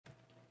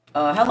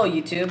Hello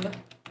YouTube.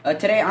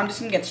 Today I'm just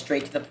gonna get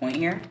straight to the point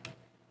here.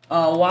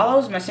 While I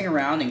was messing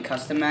around in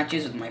custom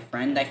matches with my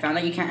friend, I found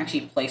that you can't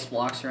actually place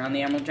blocks around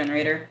the emerald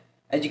generator.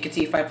 As you can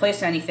see, if I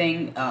place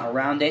anything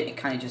around it, it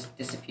kind of just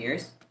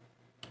disappears.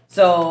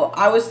 So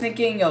I was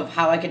thinking of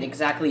how I could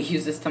exactly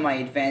use this to my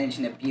advantage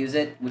and abuse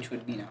it, which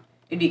would,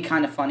 it'd be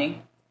kind of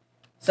funny.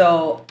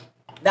 So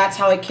that's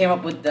how I came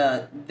up with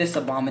this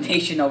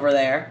abomination over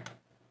there.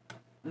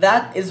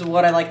 That is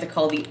what I like to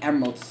call the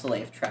Emerald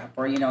Slave Trap,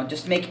 or,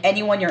 just make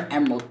anyone your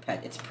emerald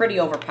pet. It's pretty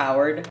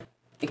overpowered.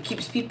 It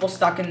keeps people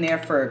stuck in there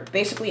for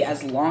basically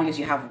as long as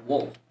you have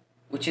wool,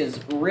 which is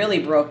really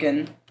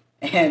broken,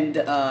 and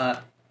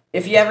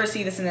if you ever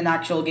see this in an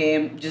actual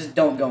game, just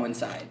don't go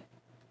inside.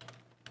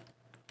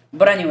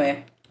 But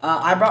anyway,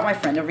 I brought my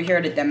friend over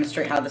here to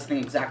demonstrate how this thing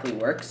exactly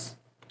works.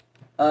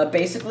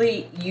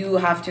 Basically, you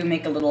have to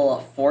make a little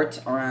fort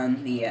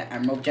around the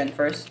Emerald Gen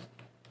first.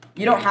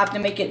 You don't have to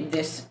make it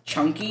this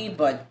chunky,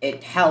 but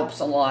it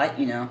helps a lot,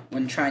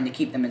 when trying to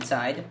keep them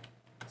inside.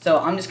 So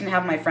I'm just going to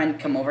have my friend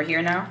come over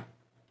here now.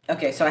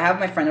 Okay, so I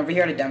have my friend over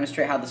here to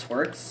demonstrate how this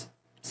works.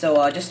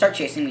 So just start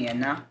chasing me in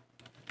now.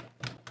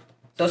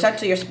 So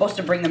essentially you're supposed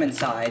to bring them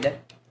inside.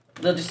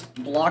 They'll just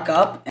block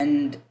up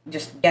and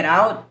just get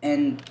out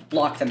and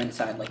block them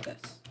inside like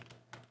this.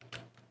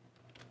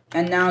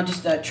 And now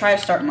just try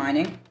to start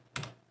mining.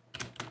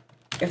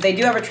 If they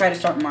do ever try to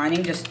start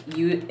mining,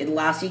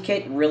 Lassie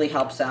Kit really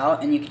helps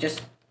out, and you can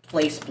just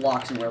place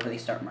blocks in wherever they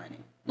start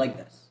mining, like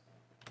this.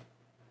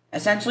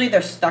 Essentially,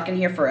 they're stuck in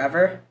here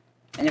forever,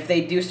 and if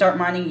they do start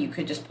mining, you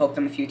could just poke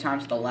them a few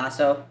times with a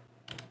lasso.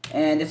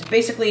 And it's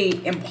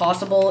basically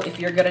impossible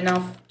if you're good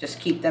enough. You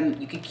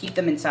could keep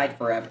them inside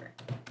forever.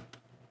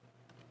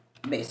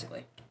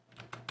 Basically.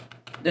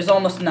 There's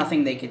almost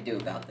nothing they could do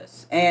about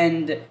this.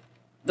 And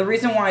the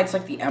reason why it's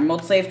like the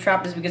Emerald Slave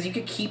Trap is because you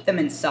could keep them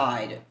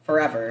inside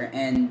forever,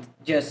 and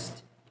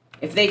just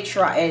if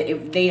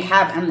they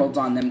have emeralds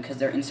on them because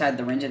they're inside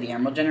the range of the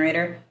Emerald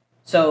Generator,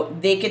 so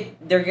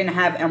they're gonna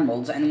have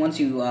emeralds, and once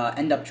you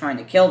end up trying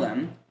to kill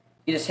them,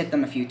 you just hit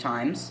them a few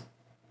times.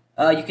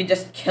 You can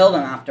just kill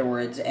them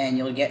afterwards, and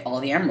you'll get all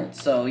the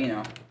emeralds. So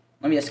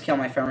let me just kill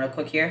my friend real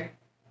quick here,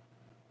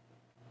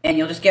 and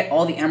you'll just get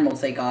all the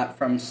emeralds they got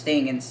from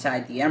staying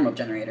inside the Emerald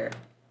Generator.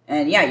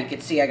 And yeah, you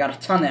can see I got a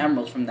ton of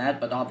emeralds from that,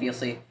 but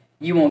obviously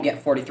you won't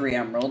get 43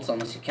 emeralds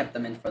unless you kept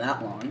them in for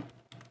that long.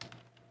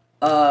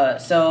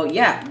 So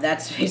yeah,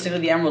 that's basically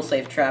the Emerald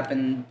Slave Trap,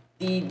 and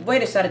the way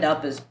to set it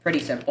up is pretty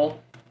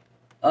simple.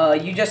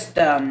 You just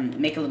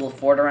make a little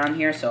fort around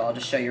here, so I'll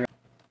just show you.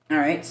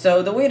 Alright,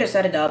 so the way to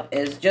set it up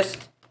is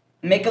just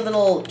make a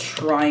little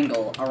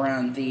triangle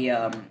around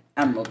the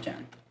Emerald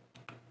Gen.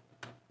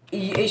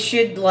 It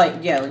should,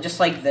 just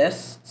like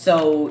this.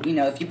 So,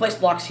 if you place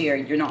blocks here,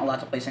 you're not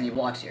allowed to place any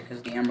blocks here because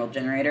of the Emerald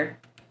Generator.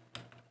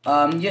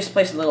 You just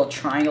place a little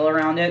triangle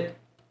around it.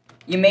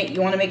 You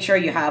want to make sure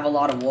you have a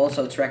lot of wool,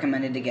 so it's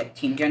recommended to get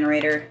Team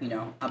Generator,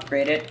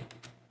 upgrade it.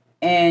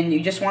 And you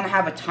just want to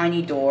have a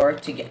tiny door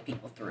to get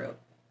people through.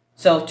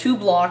 So, 2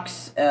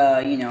 blocks,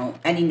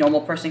 any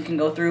normal person can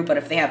go through, but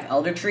if they have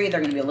Elder Tree, they're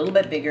going to be a little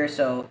bit bigger,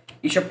 so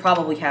you should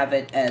probably have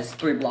it as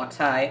 3 blocks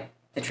high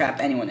to trap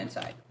anyone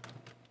inside.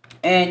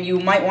 And you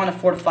might want to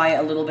fortify it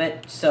a little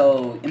bit,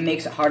 so it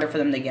makes it harder for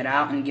them to get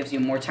out and gives you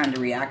more time to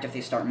react if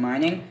they start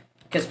mining.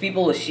 Because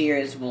people with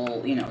shears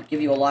will, give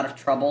you a lot of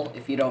trouble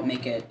if you don't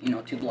make it,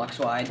 2 blocks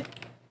wide.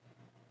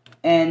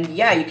 And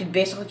yeah, you could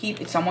basically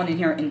keep someone in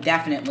here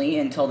indefinitely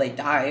until they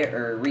die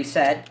or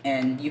reset,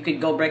 and you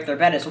could go break their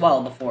bed as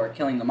well before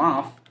killing them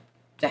off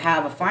to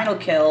have a final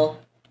kill,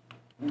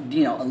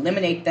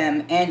 eliminate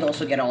them, and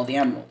also get all the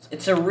emeralds.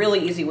 It's a really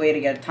easy way to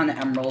get a ton of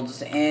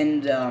emeralds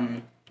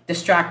and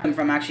distract them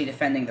from actually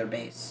defending their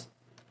base.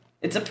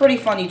 It's a pretty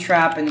funny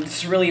trap, and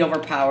it's really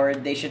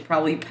overpowered. They should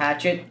probably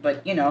patch it,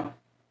 but,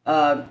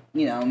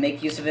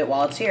 make use of it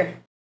while it's here.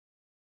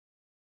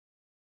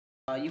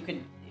 You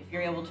could, if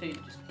you're able to,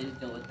 just please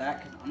deal with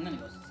that, because I'm going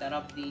to go set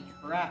up the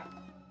trap.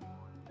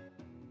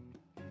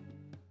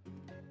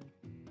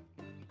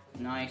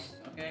 Nice,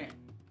 okay.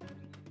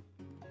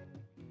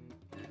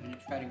 I'm going to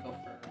try to go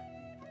for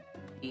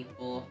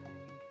people.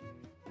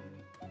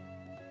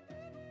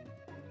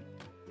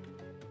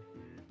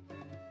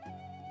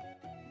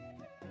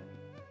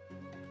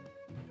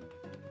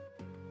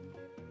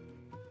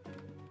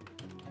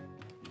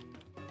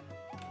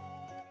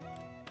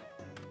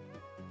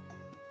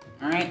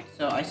 Alright,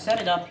 so I set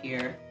it up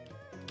here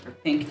for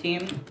pink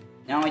team.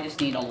 Now I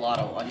just need a lot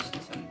of wool. I just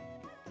need some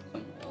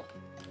wool.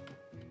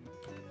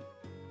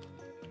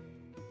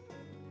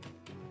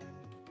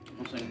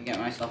 Also, I can get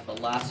myself a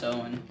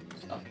lasso and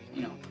stuff,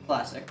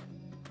 classic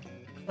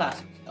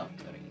stuff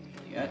that I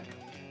usually get.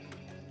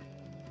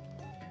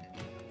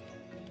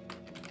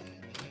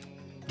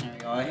 There we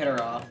go, I hit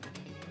her off.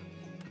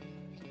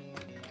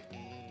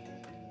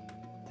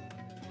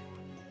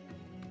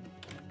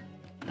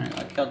 Alright,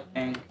 I killed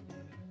pink.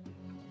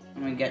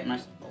 I'm gonna get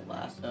myself a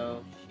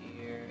lasso,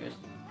 shears,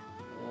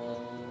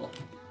 wool.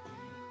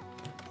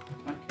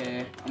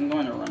 Okay, I'm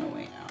going to run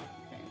away now.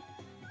 Okay.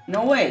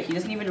 No way, he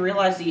doesn't even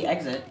realize the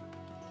exit.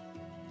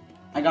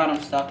 I got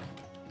him stuck.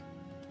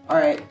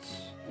 Alright.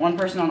 One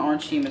person on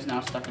orange team is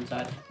now stuck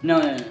inside. No,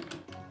 no, no, no.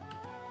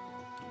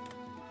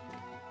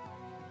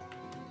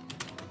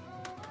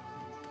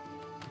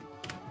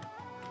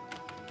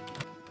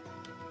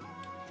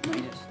 Let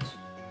me just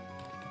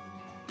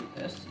do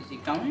this. Is he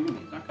coming?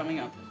 He's not coming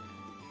up, is he?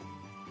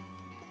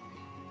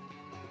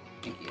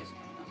 I think he is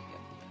coming up.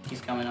 Yeah.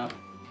 He's coming up.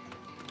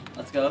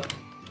 Let's go.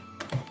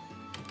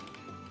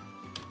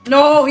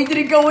 No, he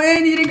didn't go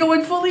in. He didn't go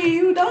in fully.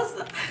 Who does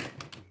that?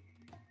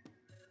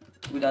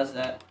 Who does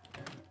that?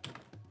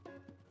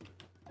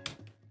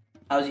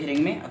 How's he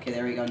hitting me? Okay,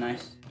 there we go.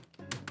 Nice.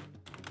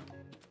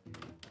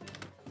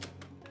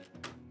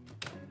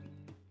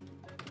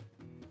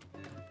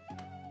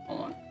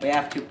 Hold on. We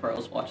have 2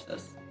 pearls. Watch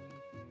this.